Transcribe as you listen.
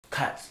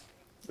Cats.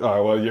 All right,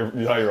 well,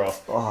 you're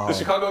off. The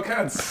Chicago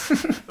Cats,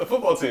 the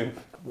football team.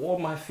 What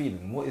am I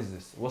feeling? What is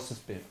this? What's this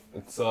bit?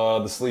 It's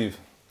the sleeve.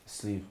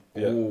 Sleeve.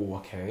 Yeah. Oh,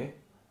 okay.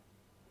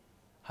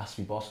 Has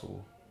to be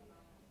basketball.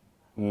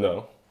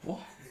 No, What?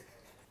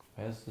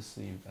 Where's the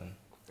sleeve then?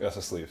 that's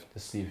a sleeve. The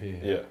sleeve here.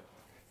 Yeah.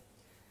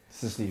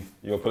 It's the sleeve.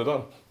 You gonna put it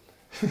on?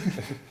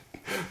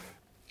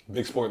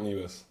 Big sport in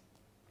the US.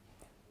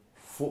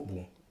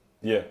 Football.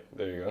 Yeah,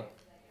 there you go.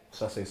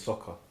 Should I say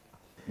soccer?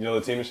 You know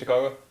the team in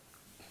Chicago?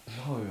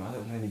 No, I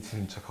don't know any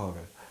team in Chicago.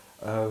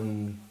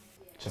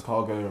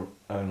 Chicago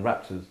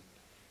Raptors.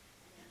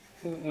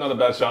 Not a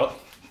bad shot.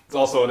 It's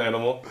also an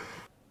animal.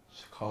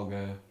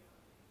 Chicago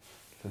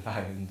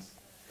Lions.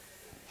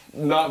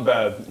 Not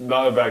bad.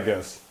 Not a bad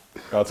guess.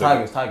 I'll take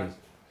Tigers. it. Tigers.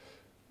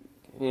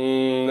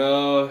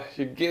 No,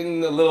 you're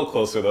getting a little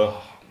closer though.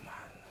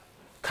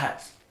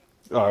 Cats.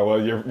 All right,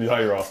 well,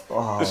 you're off.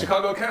 The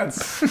Chicago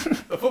Cats,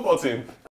 the football team.